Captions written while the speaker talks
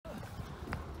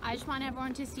I just want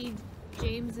everyone to see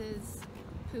James's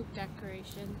poop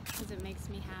decoration because it makes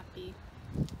me happy.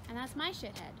 And that's my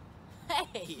shithead.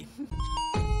 Hey!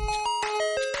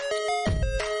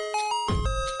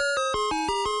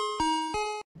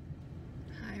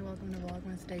 Hi, welcome to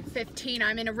Vlogmas Day 15.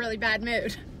 I'm in a really bad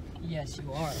mood. Yes, you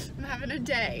are. I'm having a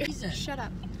day. Jesus. Shut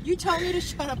up. You tell me to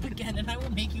shut up again and I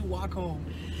will make you walk home.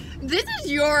 This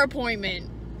is your appointment.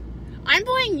 I'm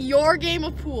playing your game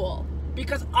of pool.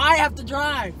 Because I have to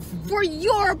drive. For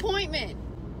your appointment.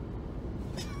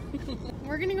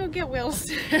 We're gonna go get Will's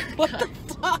haircut. What the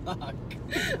fuck?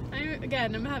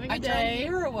 I'm having a I day. turned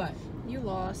here or what? You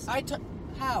lost.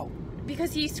 How?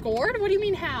 Because he scored? What do you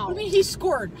mean how? What do you mean he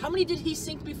scored? How many did he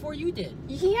sink before you did?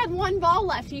 He had one ball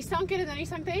left. He sunk it and then he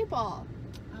sunk the 8 ball.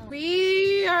 Oh.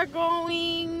 We are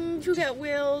going to get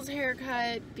Will's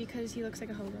haircut because he looks like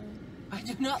a hobo. I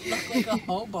do not look like a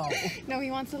hobo. No,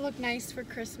 he wants to look nice for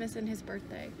Christmas and his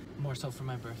birthday. More so for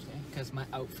my birthday, because my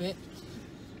outfit.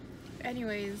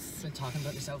 Anyways. I've been talking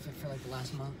about this outfit for like the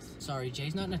last month. Sorry,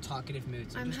 Jay's not in a talkative mood,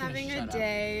 so I'm just having gonna a shut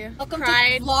day. Up. Welcome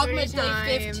cried to Vlogmas 3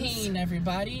 Day times. 15,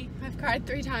 everybody. I've cried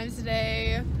 3 times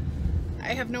today.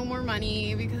 I have no more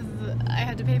money because I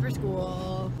had to pay for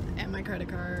school and my credit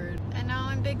card. And now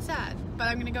I'm big sad. But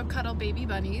I'm gonna go cuddle baby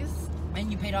bunnies.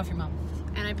 And you paid off your mom.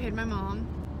 And I paid my mom.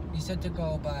 You said to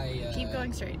go by... Keep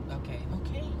going straight. Okay.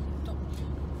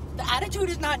 The attitude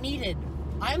is not needed.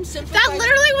 I'm simply... That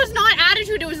literally was not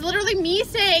attitude. It was literally me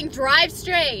saying, drive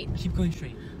straight. Keep going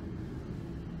straight.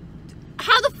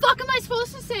 How the fuck am I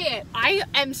supposed to say it? I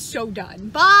am so done.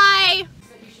 Bye. You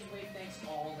should wave thanks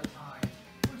all the time.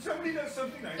 When somebody does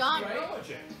something nice, Don't. you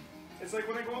acknowledge it. It's like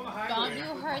when I go on the highway. Don't you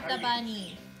hurt the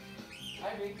bunny.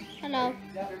 Hi, babe. Hello.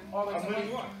 Or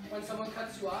When someone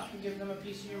cuts you off, you give them a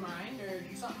piece of your mind, or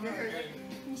something.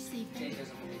 I'm sleeping. Jay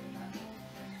doesn't believe in that.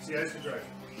 See, I used to drive.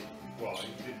 Well, I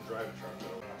didn't drive a truck, but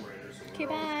I was an operator. So Okay,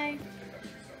 bye.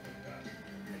 Stuff like that.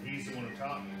 And he's the one who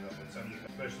taught me that when somebody,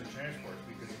 especially transports,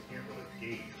 because you can't really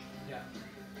gauge. Yeah.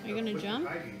 Are you gonna Put the jump?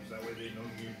 high beams, that way they know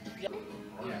you. Yeah.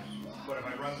 But if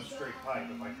I run the straight pipe,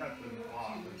 if I cut them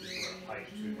off, it's just a pipe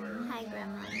to where. Hi,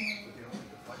 Grandma. But you know,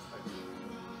 the flex pipe.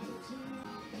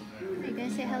 Are you gonna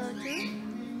say hello too?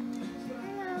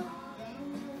 Hello.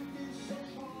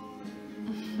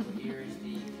 Here's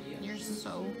the... You're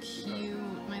so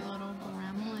cute, my little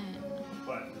gremlin.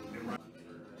 But it runs.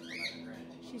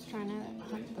 She's trying to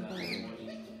hunt the bird.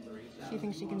 She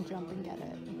thinks she can jump and get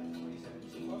it.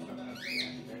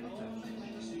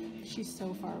 She's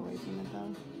so far away from it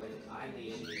though.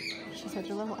 She's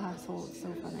such a little asshole, it's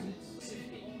so funny.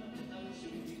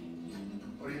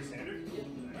 Oh, you're standard?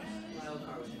 My old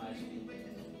car was 5 speed,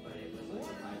 but it was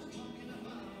like 5 speed.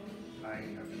 I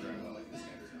have to drive that like the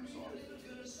standard now, so it's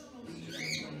just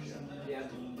Yeah.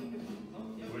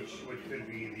 which could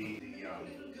be the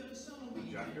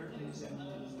ejector.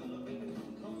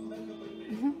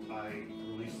 I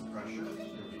release the pressure. There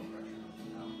was no pressure.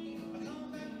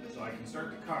 So I can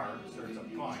start the car. It starts up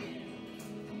fine.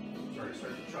 Start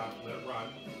the truck. Let it run.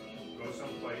 Go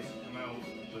someplace. Come out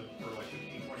for like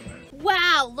 15-20 minutes.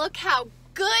 Wow, look how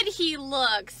good he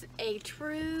looks. A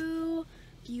true,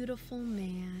 beautiful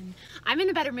man. I'm in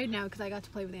a better mood now because I got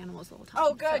to play with animals the whole time.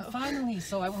 Oh, good. So. Finally.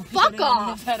 So I won't Fuck get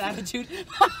off. that attitude.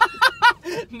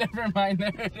 Never mind.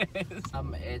 There it is.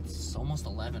 It's almost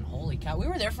 11. Holy cow. We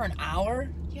were there for an hour.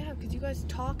 Yeah, because you guys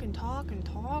talk and talk and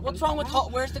talk. What's wrong with...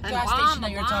 Where's the gas station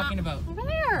that you're talking about? Over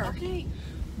there. Okay.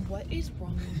 What is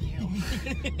wrong with you?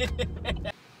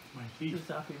 My feet.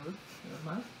 Just off your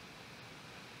mouth.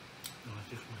 No, it's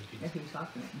just my feet. If you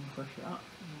stop it and push it up,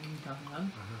 and you talking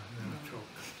on. No,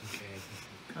 choke. Okay.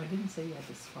 I didn't say you had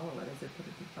to swallow it. I said put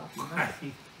it to the top of your mouth.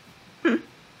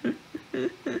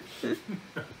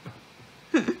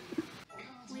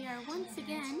 We are once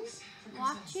again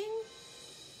watching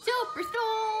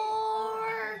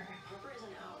Superstore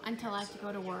until I have to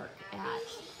go to work at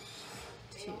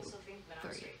 2,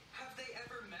 3.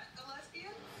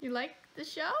 You like the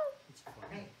show?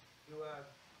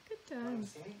 Good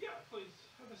times.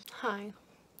 Hi.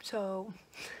 So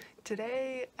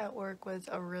today at work was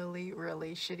a really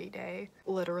shitty day.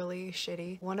 Literally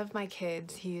shitty. One of my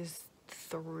kids, he's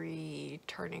 3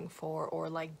 turning 4 or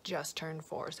like just turned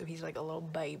 4, so he's like a little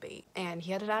baby, and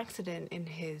he had an accident in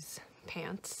his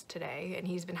pants today, and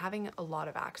he's been having a lot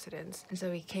of accidents. And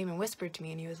so he came and whispered to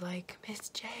me and he was like, Miss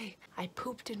J, I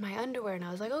pooped in my underwear. And I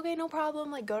was like, okay, no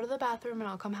problem, like go to the bathroom and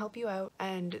I'll come help you out.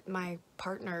 And my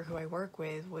partner who I work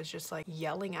with was just like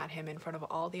yelling at him in front of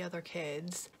all the other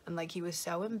kids, and like he was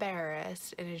so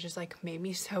embarrassed, and it just like made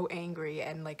me so angry,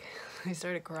 and like I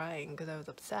started crying because I was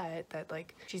upset that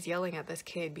like she's yelling at this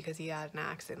kid because he had an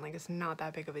accident. Like, it's not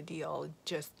that big of a deal,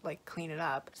 just like clean it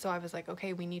up. So I was like,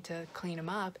 okay, we need to clean him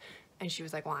up. And she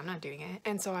was like, well, I'm not doing it.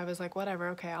 And so I was like, whatever,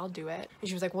 okay, I'll do it. And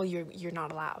she was like, well, you're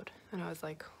not allowed. And I was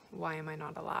like, why am I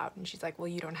not allowed? And she's like, well,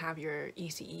 you don't have your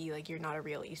ECE, like you're not a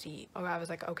real ECE. Oh, I was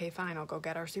like, okay, fine, I'll go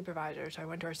get our supervisor. So I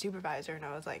went to our supervisor and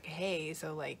I was like, hey,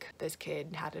 so like this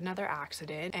kid had another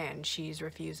accident and she's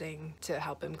refusing to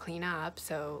help him clean up.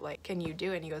 So like, can you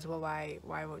do it? And he goes, well, why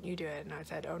won't you do it? And I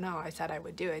said, oh no, I said I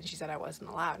would do it. And she said I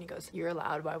wasn't allowed. And he goes, you're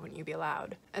allowed, why wouldn't you be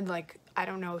allowed? And like, I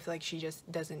don't know if like she just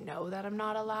doesn't know that I'm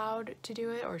not allowed to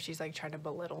do it, or she's like trying to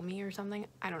belittle me or something.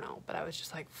 I don't know, but I was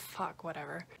just like, fuck,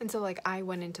 whatever. And so like I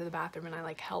went into the bathroom and I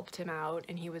like helped him out,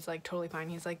 and he was like totally fine.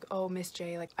 He's like, oh, Miss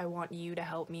J, like I want you to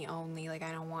help me only, like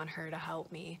I don't want her to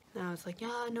help me. And I was like,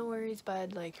 yeah, no worries,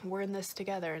 bud, like we're in this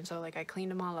together. And so like I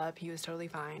cleaned him all up, he was totally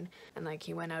fine, and like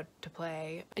he went out to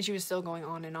play, and she was still going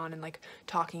on and like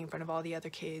talking in front of all the other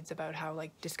kids about how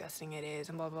like disgusting it is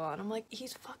and blah blah blah. And I'm like,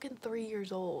 he's fucking 3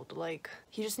 years old, like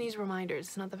he just needs reminders.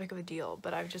 It's not that big of a deal.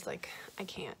 But I was just like, I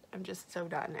can't, I'm just so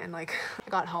done. And like I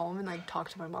got home and like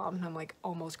talked to my mom, and I'm like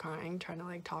almost crying trying to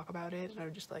like talk about it, and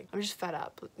I'm just like, I'm just fed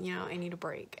up, you know, I need a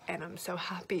break. And I'm so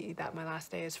happy that my last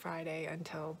day is Friday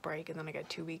until break, and then I get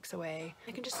 2 weeks away.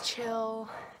 I can just chill.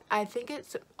 I think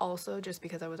it's also just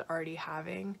because I was already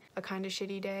having a kind of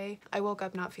shitty day. I woke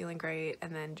up not feeling great,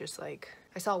 and then just like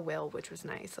I saw Will, which was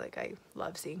nice, like I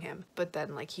love seeing him, but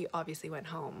then like he obviously went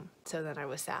home, so then I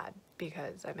was sad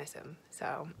because I miss him.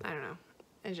 So I don't know,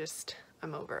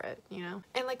 I'm over it, you know?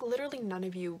 And like literally none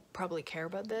of you probably care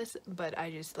about this, but I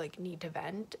just like need to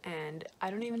vent, and I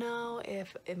don't even know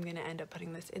if I'm gonna end up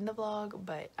putting this in the vlog,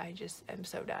 but I just am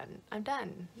so done. I'm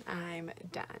done.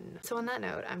 So on that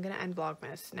note, I'm gonna end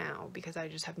Vlogmas now because I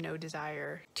just have no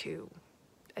desire to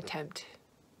attempt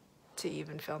to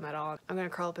even film at all. I'm gonna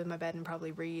curl up in my bed and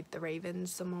probably read The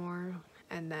Ravens some more,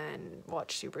 and then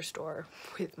watch Superstore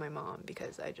with my mom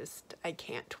because I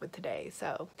can't with today.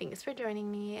 So thanks for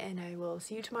joining me, and I will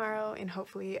see you tomorrow in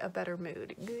hopefully a better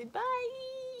mood. Goodbye.